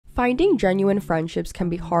Finding genuine friendships can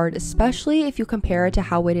be hard, especially if you compare it to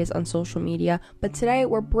how it is on social media, but today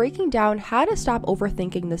we're breaking down how to stop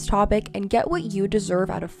overthinking this topic and get what you deserve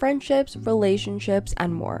out of friendships, relationships,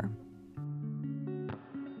 and more.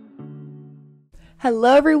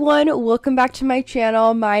 Hello everyone, welcome back to my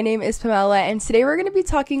channel. My name is Pamela and today we're going to be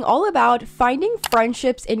talking all about finding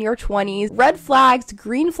friendships in your 20s, red flags,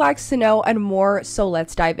 green flags to know, and more, so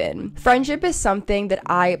let's dive in. Friendship is something that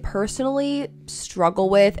I personally struggle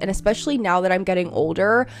with, and especially now that I'm getting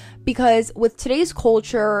older, because with today's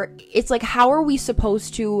culture, it's like, how are we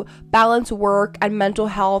supposed to balance work and mental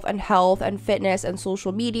health and fitness and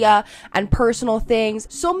social media and personal things?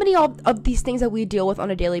 So many of these things that we deal with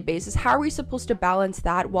on a daily basis. How are we supposed to balance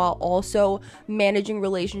that while also managing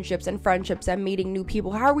relationships and friendships and meeting new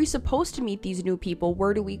people? How are we supposed to meet these new people?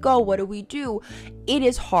 Where do we go? What do we do? It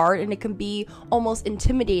is hard and it can be almost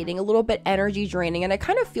intimidating, a little bit energy draining, and it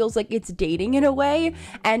kind of feels like it's dating in a way.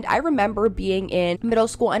 And I remember being in middle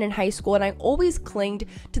school and in high school, and I always clinged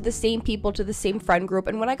to the same people, to the same friend group.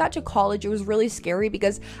 And when I got to college, it was really scary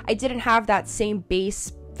because I didn't have that same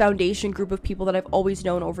base foundation group of people that I've always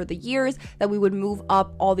known over the years, that we would move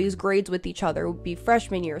up all these grades with each other. It would be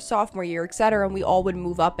freshman year, sophomore year, etc., and we all would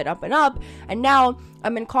move up and up and up. And now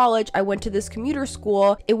I'm in college. I went to this commuter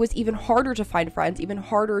school. It was even harder to find friends, even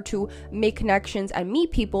harder to make connections and meet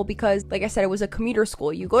people because, like I said, it was a commuter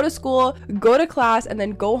school. You go to school, go to class, and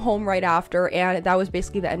then go home right after, and that was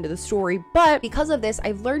basically the end of the story. But because of this,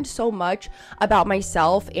 I've learned so much about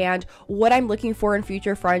myself and what I'm looking for in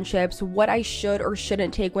future friendships, what I should or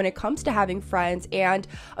shouldn't take when it comes to having friends. And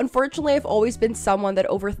unfortunately, I've always been someone that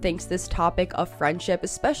overthinks this topic of friendship,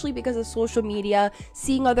 especially because of social media,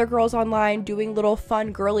 seeing other girls online doing little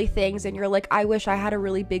fun girly things, and you're like, I wish I had a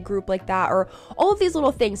really big group like that, or all of these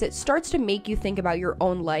little things. It starts to make you think about your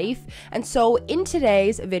own life. And so in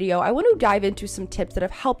today's video, I want to dive into some tips that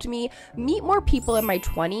have helped me meet more people in my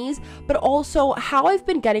 20s, but also how I've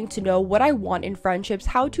been getting to know what I want in friendships,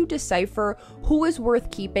 how to decipher who is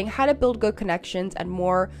worth keeping, how to build good connections, and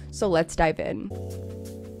more. So let's dive in.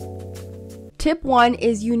 Tip 1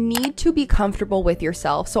 is you need to be comfortable with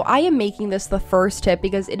yourself. So I am making this the first tip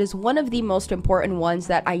because it is one of the most important ones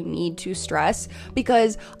that I need to stress,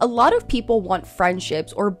 because a lot of people want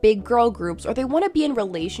friendships or big girl groups, or they want to be in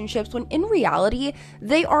relationships when in reality,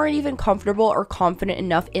 they aren't even comfortable or confident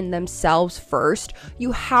enough in themselves first.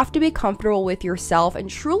 You have to be comfortable with yourself and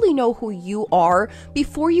truly know who you are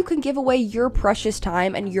before you can give away your precious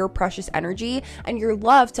time and your precious energy and your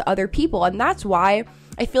love to other people. And that's why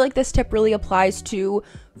I feel like this tip really applies to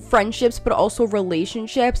friendships, but also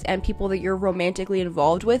relationships and people that you're romantically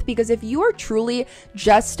involved with, because if you are truly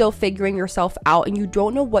just still figuring yourself out and you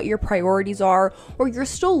don't know what your priorities are, or you're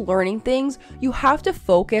still learning things, you have to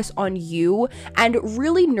focus on you and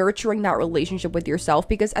really nurturing that relationship with yourself.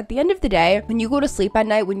 Because at the end of the day, when you go to sleep at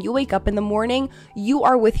night, when you wake up in the morning, you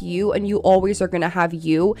are with you and you always are going to have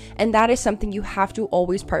you, and that is something you have to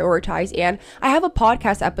always prioritize. And I have a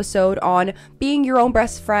podcast episode on being your own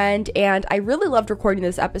best friend, and I really loved recording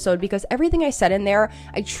this episode because everything I said in there,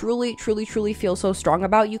 I truly feel so strong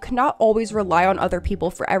about. You cannot always rely on other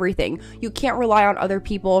people for everything. You can't rely on other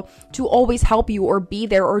people to always help you or be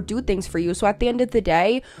there or do things for you. So at the end of the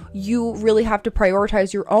day, you really have to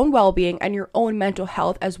prioritize your own well-being and your own mental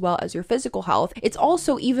health as well as your physical health. It's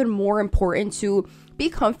also even more important to be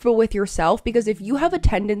comfortable with yourself, because if you have a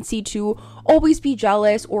tendency to always be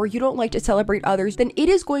jealous or you don't like to celebrate others, then it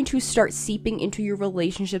is going to start seeping into your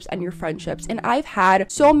relationships and your friendships. And I've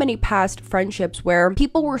had so many past friendships where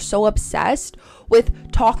people were so obsessed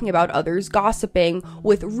with talking about others, gossiping,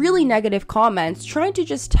 with really negative comments, trying to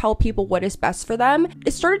just tell people what is best for them.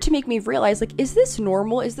 It started to make me realize, like, is this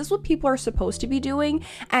normal? Is this what people are supposed to be doing?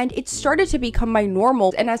 And it started to become my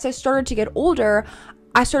normal. And as I started to get older,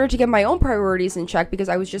 I started to get my own priorities in check because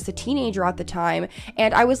I was just a teenager at the time.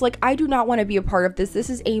 And I was like, I do not want to be a part of this. This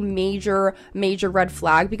is a major red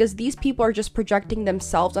flag, because these people are just projecting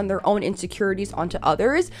themselves and their own insecurities onto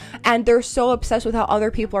others. And they're so obsessed with how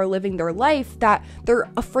other people are living their life that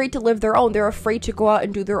they're afraid to live their own. They're afraid to go out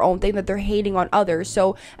and do their own thing, that they're hating on others.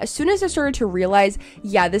 So as soon as I started to realize,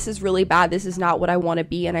 yeah, this is really bad, this is not what I want to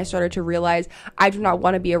be, and I started to realize I do not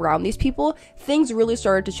want to be around these people, things really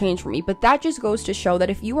started to change for me. But that just goes to show that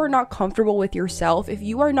if you are not comfortable with yourself, if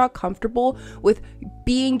you are not comfortable with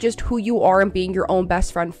being just who you are and being your own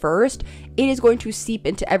best friend first, it is going to seep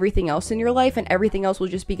into everything else in your life, and everything else will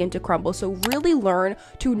just begin to crumble. So really learn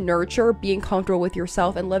to nurture being comfortable with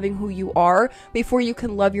yourself and loving who you are before you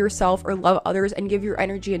can love yourself or love others and give your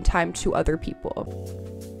energy and time to other people.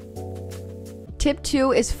 Tip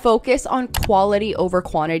 2 is focus on quality over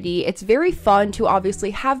quantity. It's very fun to obviously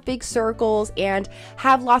have big circles and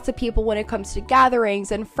have lots of people when it comes to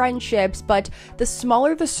gatherings and friendships, but the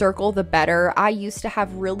smaller the circle, the better. I used to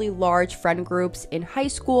have really large friend groups in high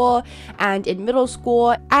school and in middle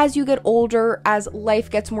school. As you get older, as life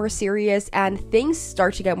gets more serious and things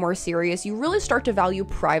start to get more serious, you really start to value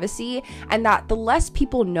privacy, and that the less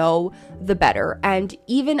people know, the better. And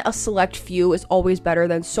even a select few is always better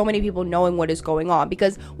than so many people knowing what is going on,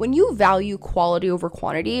 because when you value quality over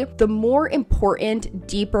quantity, the more important,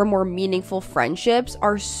 deeper, more meaningful friendships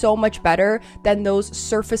are so much better than those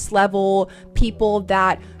surface level people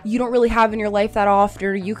that you don't really have in your life that often,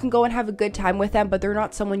 or you can go and have a good time with them, but they're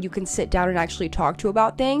not someone you can sit down and actually talk to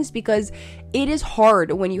about things, because it is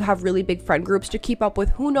hard when you have really big friend groups to keep up with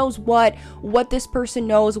who knows what this person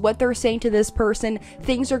knows, what they're saying to this person.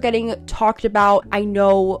 Things are getting talked about. I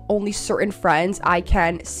know only certain friends I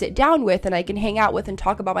can sit down with and I can hang out with and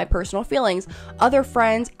talk about my personal feelings. Other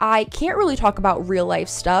friends, I can't really talk about real life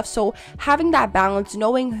stuff. So having that balance,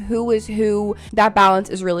 knowing who is who, that balance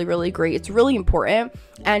is really, really great. It's really important.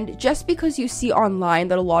 And just because you see online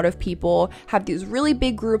that a lot of people have these really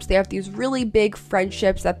big groups, they have these really big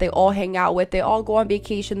friendships that they all hang out with, they all go on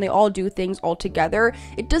vacation, they all do things all together,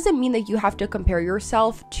 it doesn't mean that you have to compare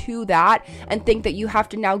yourself to that and think that you have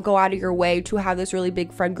to now go out of your way to have this really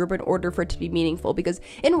big friend group in order for it to be meaningful. Because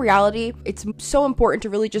in reality, it's so important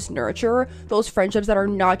to really just nurture those friendships that are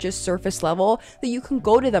not just surface level, that you can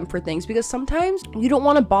go to them for things, because sometimes you don't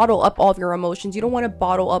want to bottle up all of your emotions, you don't want to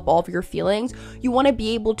bottle up all of your feelings. You want to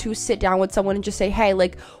be able to sit down with someone and just say, hey,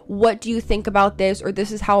 like, what do you think about this, or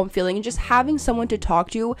this is how I'm feeling, and just having someone to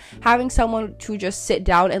talk to, having someone to just sit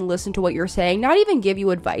down and listen to what you're saying, not even give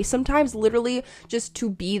you advice, sometimes literally just to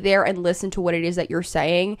be there and listen to what it is that you're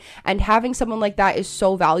saying. And having someone like that is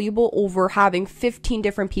so valuable over having 15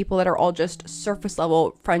 different people that are all just surface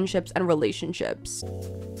level friendships and relationships.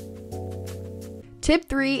 Tip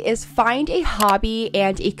 3 is find a hobby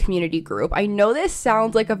and a community group. I know this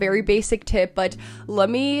sounds like a very basic tip, but let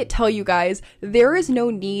me tell you guys, there is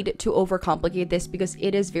no need to overcomplicate this, because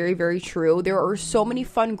it is very, very true. There are so many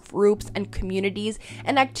fun groups and communities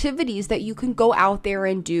and activities that you can go out there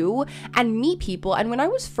and do and meet people. And when I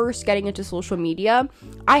was first getting into social media,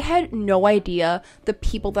 I had no idea the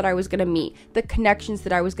people that I was going to meet, the connections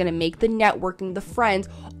that I was going to make, the networking, the friends,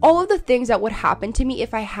 all of the things that would happen to me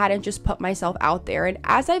if I hadn't just put myself out there. And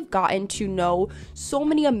as I've gotten to know so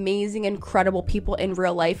many amazing, incredible people in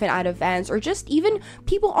real life and at events, or just even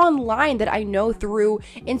people online that I know through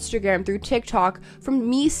Instagram, through TikTok, from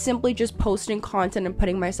me simply just posting content and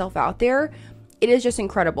putting myself out there, it is just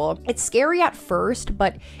incredible. It's scary at first,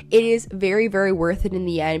 but it is very, very worth it in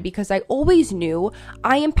the end, because I always knew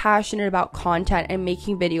I am passionate about content and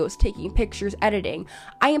making videos, taking pictures, editing.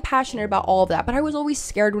 I am passionate about all of that, but I was always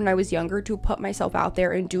scared when I was younger to put myself out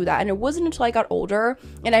there and do that. And it wasn't until I got older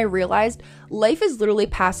and I realized life is literally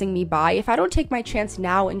passing me by. If I don't take my chance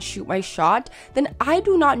now and shoot my shot, then I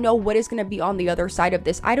do not know what is going to be on the other side of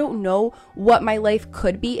this. I don't know what my life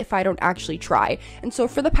could be if I don't actually try. And so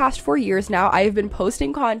for the past 4 years now, I've been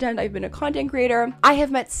posting content, I've been a content creator. I have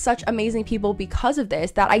met such amazing people because of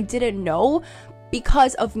this that I didn't know,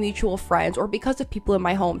 because of mutual friends or because of people in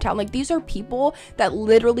my hometown. Like, these are people that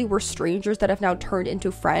literally were strangers that have now turned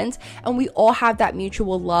into friends, and we all have that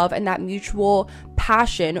mutual love and that mutual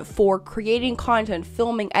passion for creating content,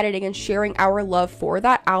 filming, editing, and sharing our love for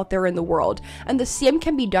that out there in the world. And the same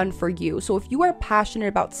can be done for you. So if you are passionate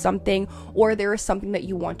about something, or there is something that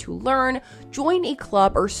you want to learn, join a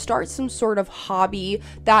club or start some sort of hobby.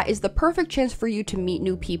 That is the perfect chance for you to meet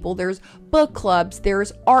new people. There's book clubs,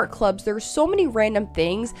 there's art clubs, there's so many random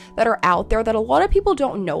things that are out there that a lot of people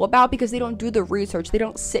don't know about because they don't do the research. They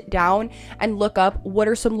don't sit down and look up what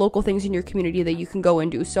are some local things in your community that you can go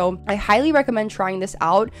and do. So I highly recommend trying this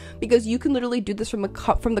out, because you can literally do this from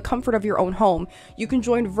the comfort of your own home. You can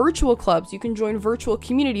join virtual clubs, you can join virtual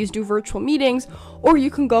communities, do virtual meetings, or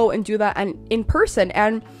you can go and do that in person.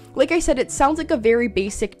 And like I said, it sounds like a very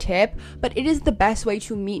basic tip, but it is the best way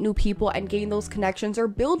to meet new people and gain those connections or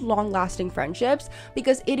build long-lasting friendships,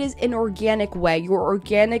 because it is an organic way. You're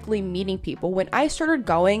organically meeting people. When I started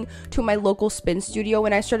going to my local spin studio,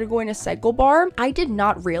 when I started going to Cycle Bar, I did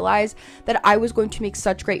not realize that I was going to make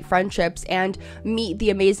such great friendships and meet the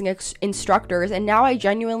amazing instructors. And now I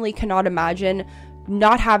genuinely cannot imagine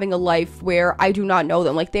not having a life where I do not know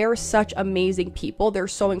them. Like, they are such amazing people. They're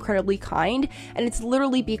so incredibly kind. And it's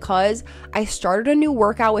literally because I started a new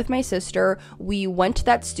workout with my sister. We went to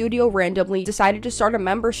that studio randomly, decided to start a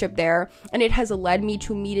membership there, and it has led me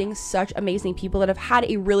to meeting such amazing people that have had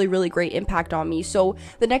a really, really great impact on me. So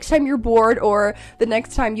the next time you're bored or the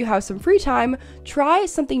next time you have some free time, try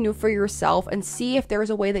something new for yourself and see if there's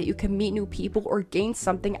a way that you can meet new people or gain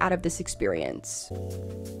something out of this experience.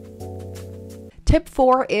 Tip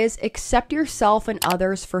 4 is accept yourself and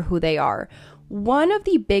others for who they are. One of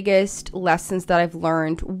the biggest lessons that I've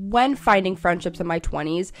learned when finding friendships in my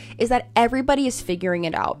 20s is that everybody is figuring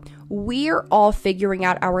it out. We're all figuring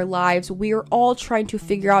out our lives. We're all trying to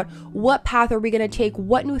figure out what path are we going to take?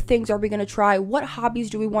 What new things are we going to try? What hobbies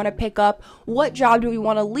do we want to pick up? What job do we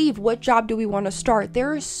want to leave? What job do we want to start?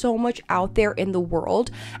 There is so much out there in the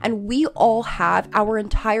world, and we all have our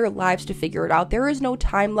entire lives to figure it out. There is no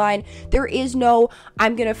timeline. There is no,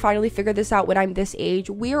 I'm going to finally figure this out when I'm this age.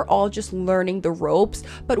 We're all just learning the ropes.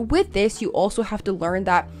 But with this, you also have to learn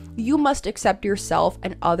that you must accept yourself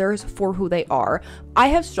and others for who they are. I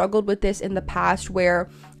have struggled with this in the past where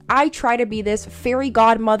I try to be this fairy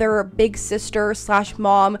godmother, big sister /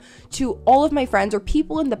 mom to all of my friends or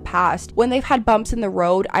people in the past. When they've had bumps in the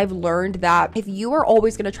road, I've learned that if you are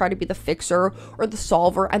always going to try to be the fixer or the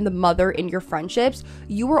solver and the mother in your friendships,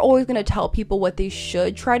 you are always going to tell people what they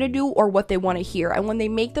should try to do or what they want to hear. And when they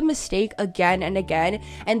make the mistake again and again,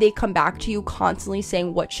 and they come back to you constantly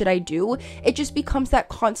saying, what should I do? It just becomes that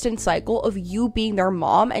constant cycle of you being their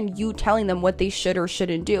mom and you telling them what they should or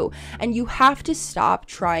shouldn't do. And you have to stop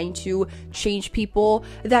trying to change people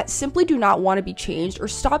that simply do not want to be changed, or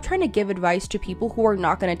stop trying to give advice to people who are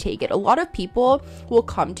not going to take it. A lot of people will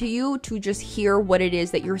come to you to just hear what it is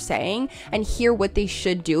that you're saying and hear what they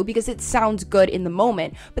should do because it sounds good in the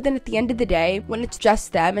moment. But then at the end of the day, when it's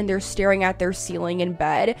just them and they're staring at their ceiling in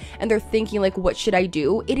bed and they're thinking like, what should I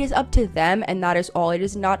do? It is up to them, and that is all. It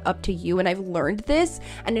is not up to you. And I've learned this,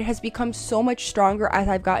 and it has become so much stronger as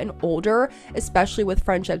I've gotten older, especially with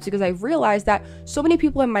friendships, because I've realized that so many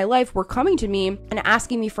people in my life were coming to me and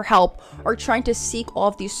asking me for help or trying to seek all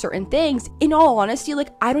of these certain things. In all honesty, like,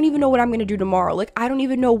 I don't even know what I'm going to do tomorrow. Like, I don't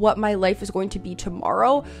even know what my life is going to be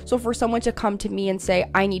tomorrow. So for someone to come to me and say,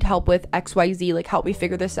 I need help with XYZ, like, help me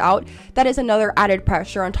figure this out, that is another added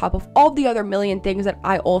pressure on top of all the other million things that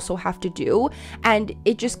I also have to do. And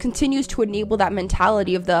it just continues to enable that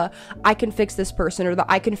mentality of the, I can fix this person, or the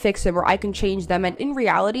I can fix him, or I can change them. And in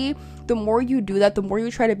reality, the more you do that, the more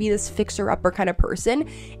you try to be this fixer-upper kind of person,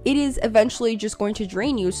 it is eventually just going to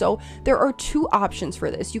drain you. So there are two options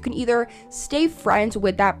for this. You can either stay friends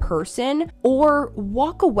with that person or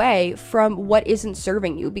walk away from what isn't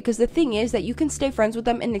serving you, because the thing is that you can stay friends with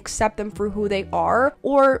them and accept them for who they are,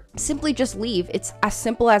 or simply just leave. It's as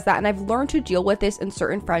simple as that. And I've learned to deal with this in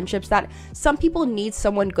certain friendships, that some people need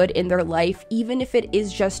someone good in their life, even if it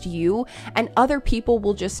is just you, and other people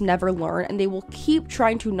will just never learn and they will keep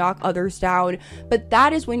trying to knock others down. But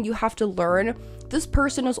that is when you have to learn this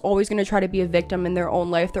person is always going to try to be a victim in their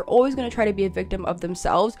own life. They're always going to try to be a victim of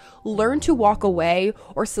themselves. Learn to walk away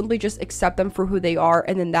or simply just accept them for who they are,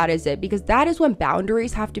 and then that is it. Because that is when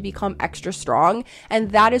boundaries have to become extra strong,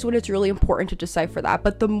 and that is when it's really important to decipher that.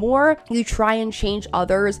 But the more you try and change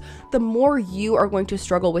others, the more you are going to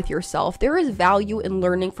struggle with yourself. There is value in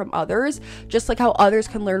learning from others, just like how others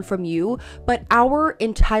can learn from you, but our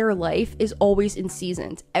entire life is always in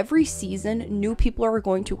seasons. Every season, new people are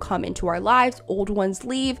going to come into our lives, old ones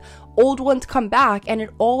leave, old ones come back, and it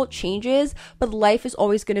all changes, but life is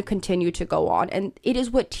always going to continue to go on, and it is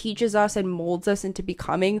what teaches us and molds us into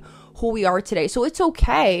becoming who we are today. So it's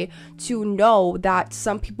okay to know that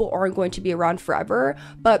some people aren't going to be around forever,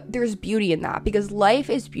 but there's beauty in that, because life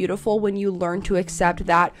is beautiful when you learn to accept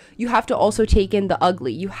that you have to also take in the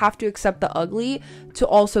ugly. You have to accept the ugly to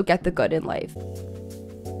also get the good in life.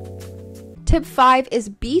 Tip 5 is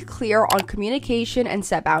be clear on communication and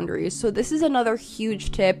set boundaries. So this is another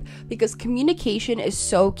huge tip, because communication is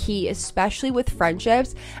so key, especially with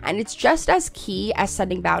friendships, and it's just as key as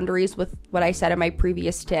setting boundaries with what I said in my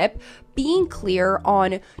previous tip. Being clear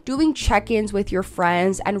on doing check-ins with your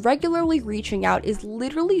friends and regularly reaching out is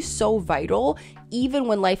literally so vital, even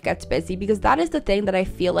when life gets busy, because that is the thing that I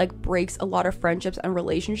feel like breaks a lot of friendships and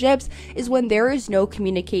relationships, is when there is no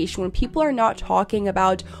communication, when people are not talking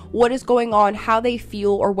about what is going on, how they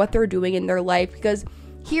feel, or what they're doing in their life. Because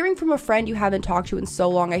hearing from a friend you haven't talked to in so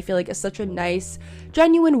long, I feel like is such a nice,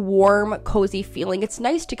 genuine, warm, cozy feeling. It's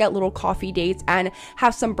nice to get little coffee dates and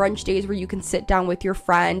have some brunch days where you can sit down with your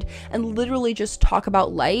friend and literally just talk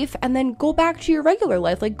about life, and then go back to your regular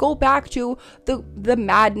life. Like, go back to the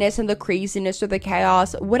madness and the craziness or the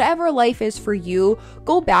chaos, whatever life is for you,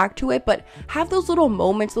 go back to it, but have those little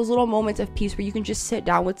moments of peace where you can just sit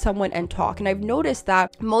down with someone and talk. And I've noticed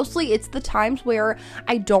that mostly it's the times where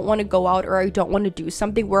I don't want to go out or I don't want to do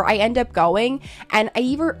something where I end up going, and I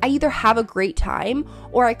either have a great time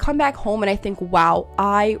or I come back home and I think, wow,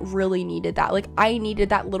 I really needed that. Like, I needed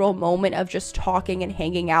that little moment of just talking and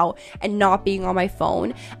hanging out and not being on my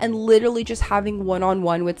phone and literally just having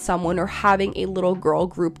one-on-one with someone or having a little girl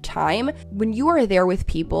group time. When you are there with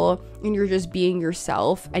people and you're just being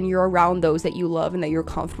yourself and you're around those that you love and that you're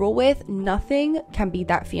comfortable with, nothing can beat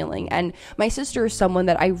that feeling. And my sister is someone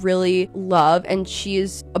that I really love, and she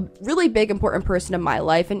is a really big, important person in my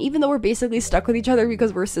life. And even though we're basically stuck with each other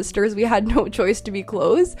because we're sisters, we had no choice to be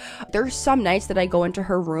close. There's some nights that I go into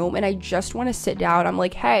her room and I just want to sit down. I'm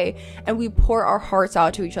like, hey, and we pour our hearts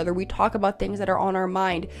out to each other. We talk about things that are on our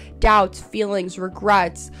mind, doubts, feelings,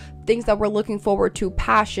 regrets, things that we're looking forward to,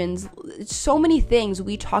 passions, so many things.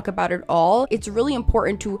 We talk about it all. It's really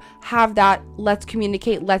important to have that let's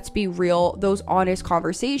communicate, let's be real, those honest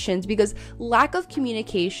conversations, because lack of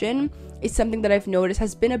communication is something that I've noticed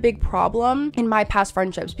has been a big problem in my past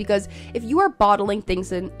friendships. Because if you are bottling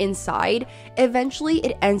things inside, eventually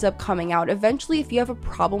it ends up coming out. Eventually, if you have a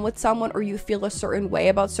problem with someone or you feel a certain way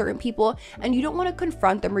about certain people and you don't want to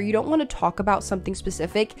confront them or you don't want to talk about something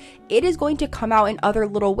specific, it is going to come out in other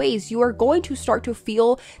little ways. You are going to start to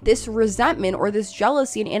feel this resentment or this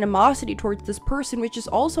jealousy and animosity towards this person, which is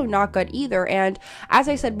also not good either. And as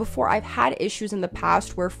I said before, I've had issues in the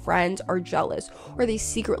past where friends are jealous or they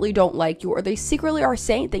secretly don't like you, or they secretly are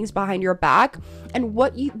saying things behind your back, and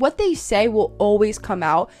what they say will always come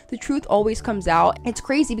out. The truth always comes out. It's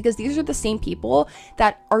crazy because these are the same people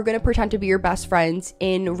that are going to pretend to be your best friends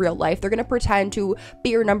in real life. They're going to pretend to be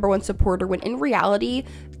your number one supporter when in reality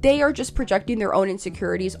they are just projecting their own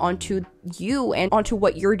insecurities onto you and onto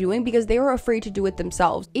what you're doing because they are afraid to do it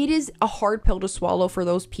themselves. It is a hard pill to swallow for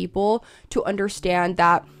those people to understand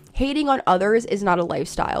that hating on others is not a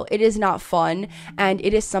lifestyle. It is not fun. And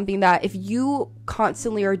it is something that if you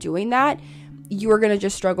constantly are doing that, you are going to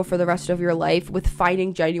just struggle for the rest of your life with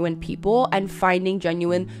finding genuine people and finding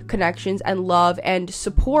genuine connections and love and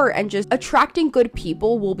support, and just attracting good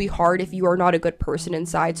people will be hard if you are not a good person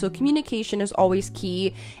inside. So communication is always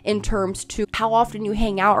key in terms to how often you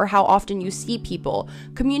hang out or how often you see people.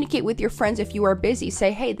 Communicate with your friends if you are busy.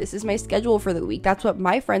 Say, hey, this is my schedule for the week. That's what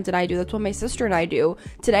my friends and I do. That's what my sister and I do.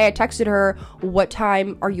 Today I texted her, what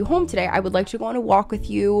time are you home today? I would like to go on a walk with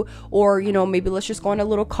you, or, you know, maybe let's just go on a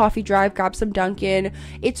little coffee drive, grab some Dunkin'.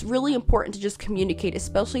 It's really important to just communicate,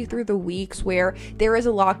 especially through the weeks where there is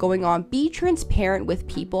a lot going on. Be transparent with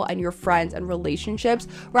people and your friends and relationships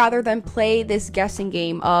rather than play this guessing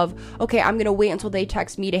game of, okay, I'm gonna wait until they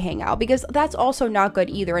text me to hang out, because that's also not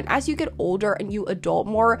good either. And as you get older and you adult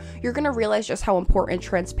more, you're gonna realize just how important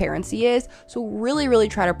transparency is. So really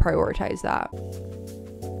try to prioritize that.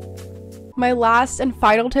 My last and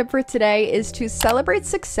final tip for today is to celebrate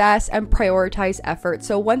success and prioritize effort.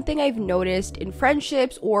 So one thing I've noticed in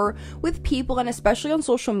friendships or with people, and especially on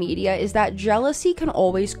social media, is that jealousy can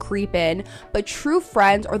always creep in, but true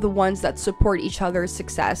friends are the ones that support each other's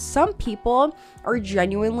success. Some people are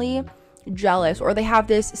genuinely jealous, or they have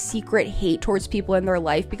this secret hate towards people in their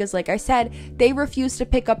life because, like I said, they refuse to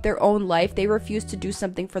pick up their own life. They refuse to do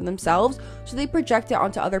something for themselves, so they project it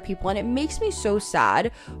onto other people. And it makes me so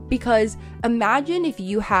sad, because imagine if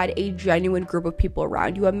you had a genuine group of people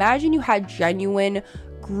around you. Imagine you had genuine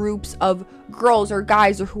groups of girls or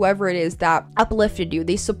guys or whoever it is that uplifted you,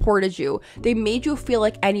 they supported you, they made you feel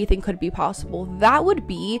like anything could be possible. That would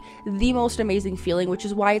be the most amazing feeling, which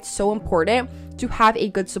is why it's so important to have a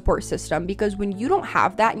good support system, because when you don't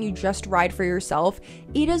have that and you just ride for yourself,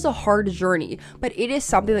 it is a hard journey, but it is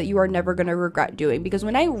something that you are never going to regret doing. Because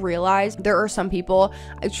when I realized there are some people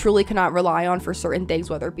I truly cannot rely on for certain things,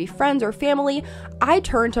 whether it be friends or family, I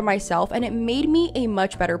turned to myself, and it made me a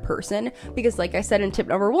much better person. Because like I said in tip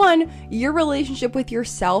number 1, your relationship with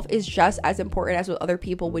yourself is just as important as with other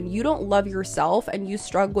people. When you don't love yourself and you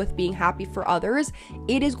struggle with being happy for others,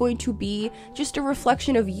 it is going to be just a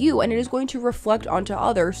reflection of you, and it is going to reflect onto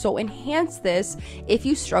others. So enhance this if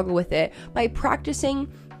you struggle with it by practicing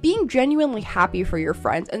being genuinely happy for your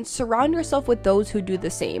friends and surround yourself with those who do the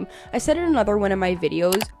same. I said in another one of my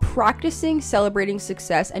videos, practicing celebrating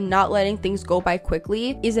success and not letting things go by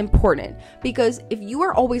quickly is important, because if you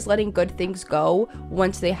are always letting good things go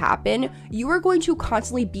once they happen, you are going to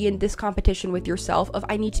constantly be in this competition with yourself of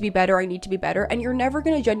I need to be better, and you're never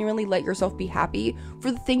going to genuinely let yourself be happy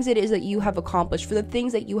for the things it is that you have accomplished, for the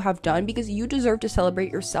things that you have done, because you deserve to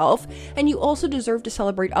celebrate yourself and you also deserve to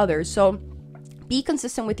celebrate others. So be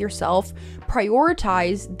consistent with yourself.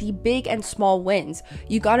 Prioritize the big and small wins.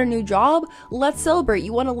 You got a new job? Let's celebrate.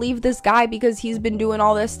 You want to leave this guy because he's been doing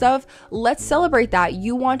all this stuff? Let's celebrate that.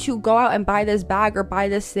 You want to go out and buy this bag or buy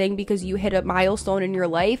this thing because you hit a milestone in your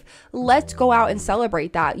life? Let's go out and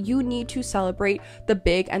celebrate that. You need to celebrate the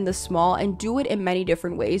big and the small and do it in many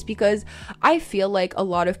different ways, because I feel like a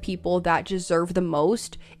lot of people that deserve the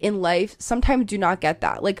most in life sometimes do not get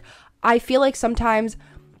that. Like, I feel like sometimes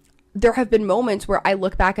there have been moments where I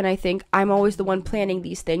look back and I think I'm always the one planning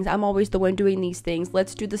these things. I'm always the one doing these things.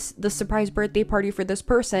 Let's do the surprise birthday party for this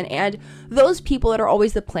person. And those people that are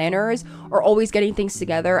always the planners are always getting things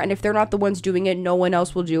together. And if they're not the ones doing it, no one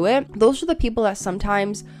else will do it. Those are the people that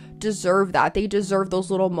sometimes deserve that. They deserve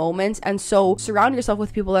those little moments. And so surround yourself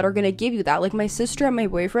with people that are going to give you that. Like my sister and my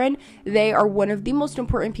boyfriend, they are one of the most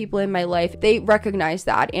important people in my life. They recognize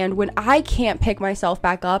that. And when I can't pick myself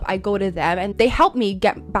back up, I go to them and they help me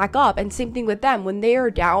get back up. And same thing with them. When they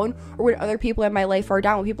are down, or when other people in my life are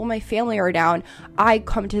down, when people in my family are down, I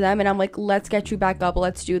come to them and I'm like, let's get you back up.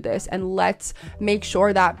 Let's do this. And let's make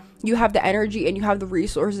sure that you have the energy and you have the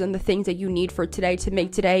resources and the things that you need for today to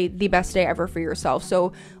make today the best day ever for yourself.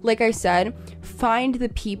 So like I said, find the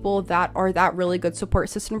people that are that really good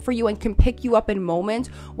support system for you and can pick you up in moments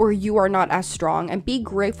where you are not as strong, and be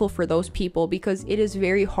grateful for those people, because it is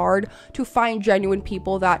very hard to find genuine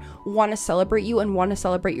people that want to celebrate you and want to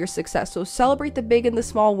celebrate your success. So celebrate the big and the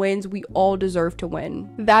small wins. We all deserve to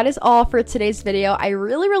win. That is all for today's video. I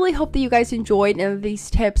really hope that you guys enjoyed and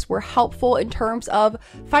these tips were helpful in terms of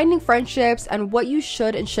finding friendships and what you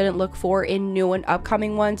should and shouldn't look for in new and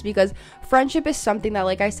upcoming ones, because friendship is something that,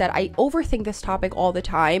 like I said, I overthink this topic all the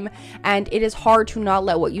time, and it is hard to not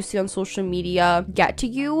let what you see on social media get to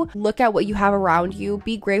you. Look at what you have around you,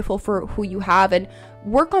 be grateful for who you have, and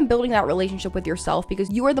work on building that relationship with yourself, because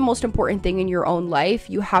you are the most important thing in your own life.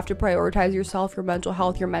 You have to prioritize yourself, your mental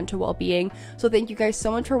health, your mental well-being. So thank you guys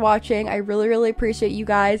so much for watching. I really appreciate you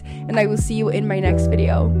guys, and I will see you in my next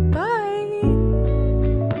video. Bye.